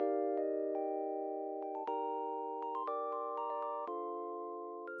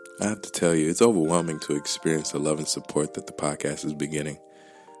I have to tell you, it's overwhelming to experience the love and support that the podcast is beginning.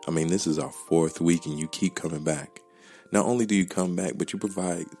 I mean, this is our 4th week and you keep coming back. Not only do you come back, but you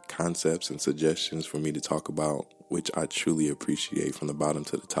provide concepts and suggestions for me to talk about, which I truly appreciate from the bottom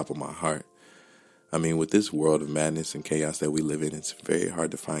to the top of my heart. I mean, with this world of madness and chaos that we live in, it's very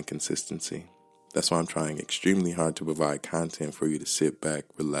hard to find consistency. That's why I'm trying extremely hard to provide content for you to sit back,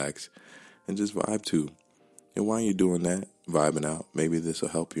 relax, and just vibe to. And while you're doing that, vibing out, maybe this will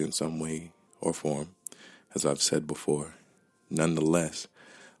help you in some way or form, as I've said before. Nonetheless,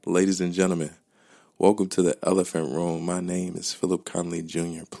 ladies and gentlemen, welcome to the Elephant Room. My name is Philip Conley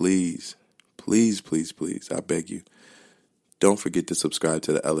Jr. Please, I beg you, don't forget to subscribe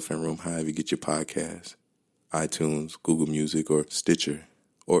to the Elephant Room however you get your podcast, iTunes, Google Music, or Stitcher.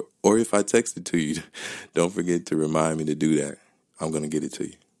 Or if I text it to you, don't forget to remind me to do that. I'm going to get it to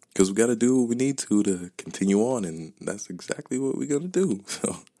you. Because we got to do what we need to continue on, and that's exactly what we're going to do.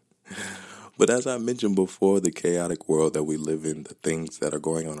 But as I mentioned before, the chaotic world that we live in, the things that are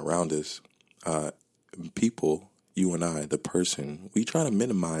going on around us, people, you and I, the person, we try to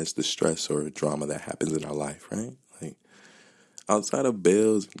minimize the stress or drama that happens in our life, right? Like, outside of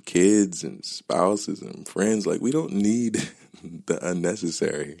bills and kids and spouses and friends, like, we don't need the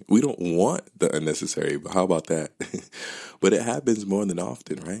unnecessary. We don't want the unnecessary, but how about that? But it happens more than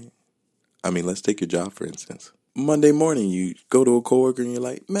often, right? I mean, let's take your job, for instance. Monday morning, you go to a coworker and you're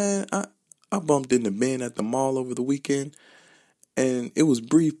like, man, I bumped into Ben at the mall over the weekend, and it was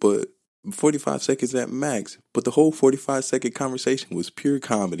brief, but 45 seconds at max. But the whole 45-second conversation was pure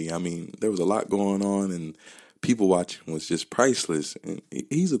comedy. I mean, there was a lot going on, and people watching was just priceless. And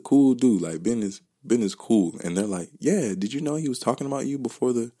he's a cool dude. Like, Ben is cool. And they're like, yeah, did you know he was talking about you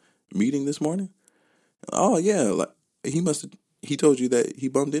before the meeting this morning? Oh, yeah. Like, he told you that he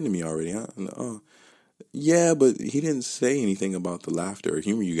bumped into me already, huh? And, yeah, but he didn't say anything about the laughter or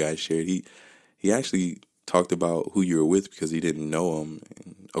humor you guys shared. He actually talked about who you were with because he didn't know him.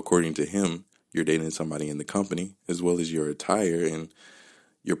 And according to him, you're dating somebody in the company, as well as your attire and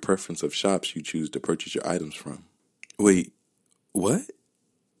your preference of shops you choose to purchase your items from. Wait, what?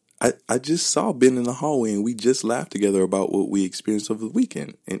 I just saw Ben in the hallway and we just laughed together about what we experienced over the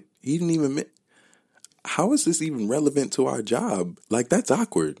weekend. And he didn't even... How is this even relevant to our job? Like, that's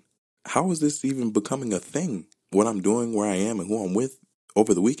awkward. How is this even becoming a thing? What I'm doing, where I am, and who I'm with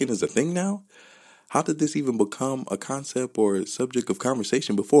over the weekend is a thing now? How did this even become a concept or a subject of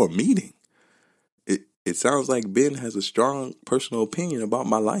conversation before a meeting? It sounds like Ben has a strong personal opinion about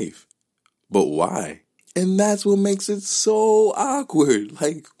my life. But why? And that's what makes it so awkward.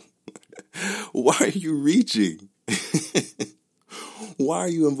 Like, why are you reaching? Why are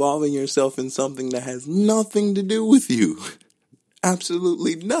you involving yourself in something that has nothing to do with you?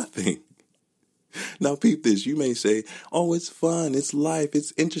 Absolutely nothing. Now, peep this. You may say, oh, it's fun. It's life.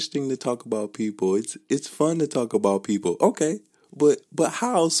 It's interesting to talk about people. It's fun to talk about people. Okay, but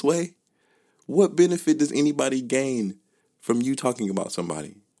how, Sway? What benefit does anybody gain from you talking about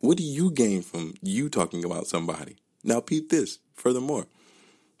somebody? What do you gain from you talking about somebody? Now, peep this. Furthermore,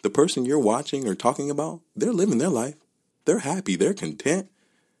 the person you're watching or talking about, they're living their life. They're happy. They're content.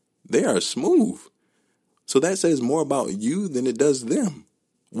 They are smooth. So that says more about you than it does them.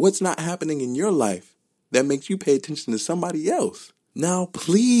 What's not happening in your life that makes you pay attention to somebody else? Now,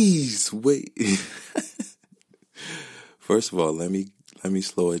 please wait. First of all, let me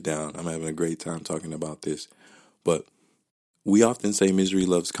slow it down. I'm having a great time talking about this. But we often say misery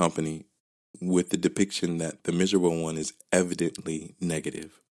loves company with the depiction that the miserable one is evidently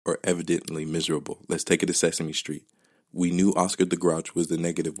negative or evidently miserable. Let's take it to Sesame Street. We knew Oscar the Grouch was the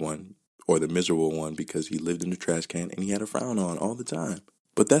negative one or the miserable one because he lived in the trash can and he had a frown on all the time.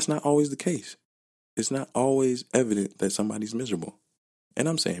 But that's not always the case. It's not always evident that somebody's miserable. And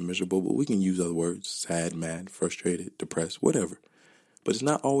I'm saying miserable, but we can use other words: sad, mad, frustrated, depressed, whatever. But it's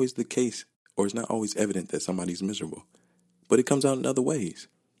not always the case, or it's not always evident that somebody's miserable. But it comes out in other ways.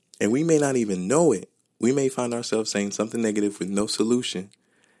 And we may not even know it. We may find ourselves saying something negative with no solution.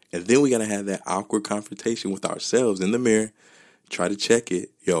 And then we got to have that awkward confrontation with ourselves in the mirror. Try to check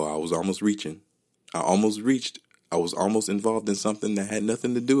it. Yo, I was almost reaching. I almost reached. I was almost involved in something that had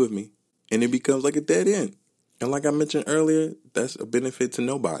nothing to do with me. And it becomes like a dead end. And like I mentioned earlier, that's a benefit to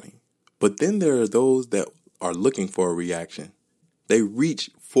nobody. But then there are those that are looking for a reaction. They reach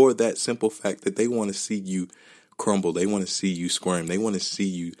for that simple fact that they want to see you crumble. They want to see you squirm. They want to see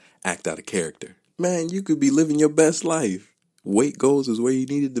you act out of character. Man, you could be living your best life. Weight goals is where you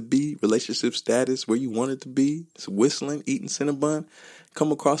needed to be. Relationship status where you wanted to be. It's whistling, eating Cinnabon.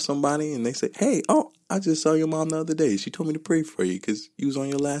 Come across somebody and they say, hey, I just saw your mom the other day. She told me to pray for you because you was on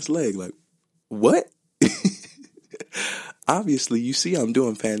your last leg. Like, what? obviously you see I'm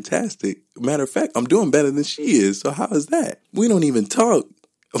doing fantastic. Matter of fact, I'm doing better than she is. So how is that? We don't even talk.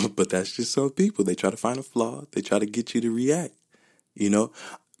 But that's just some people. They try to find a flaw. They try to get you to react,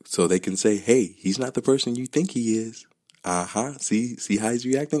 so they can say, hey, he's not the person you think he is. See how he's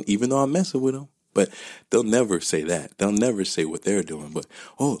reacting, even though I'm messing with him. But they'll never say that. They'll never say what they're doing. But,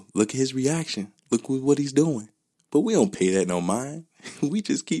 oh, look at his reaction. Look what he's doing. But we don't pay that no mind. We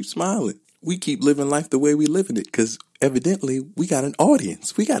just keep smiling. We keep living life the way we living it, because evidently we got an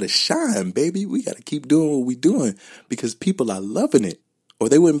audience. We got to shine, baby. We got to keep doing what we doing because people are loving it, or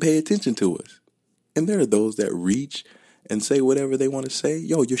they wouldn't pay attention to us. And there are those that reach and say whatever they want to say.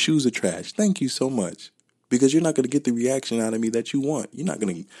 Yo, your shoes are trash. Thank you so much. Because you're not going to get the reaction out of me that you want. You're not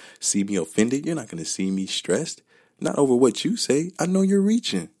going to see me offended. You're not going to see me stressed. Not over what you say. I know you're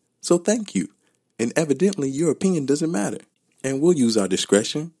reaching. So thank you. And evidently your opinion doesn't matter. And we'll use our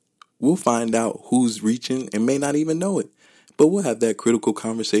discretion. We'll find out who's reaching and may not even know it. But we'll have that critical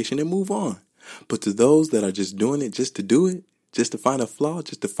conversation and move on. But to those that are just doing it just to do it, just to find a flaw,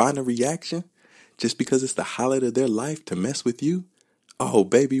 just to find a reaction, just because it's the highlight of their life to mess with you, oh,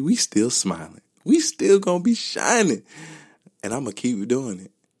 baby, we still smiling. We still gonna be shining. And I'm gonna keep doing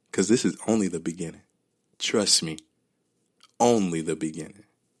it. Because this is only the beginning. Trust me. Only the beginning.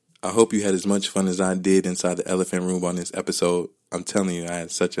 I hope you had as much fun as I did inside the elephant room on this episode. I'm telling you, I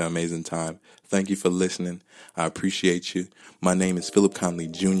had such an amazing time. Thank you for listening. I appreciate you. My name is Philip Conley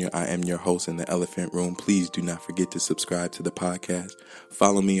Jr. I am your host in the elephant room. Please do not forget to subscribe to the podcast.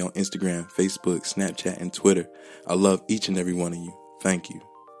 Follow me on Instagram, Facebook, Snapchat, and Twitter. I love each and every one of you. Thank you.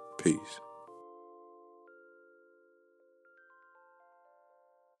 Peace.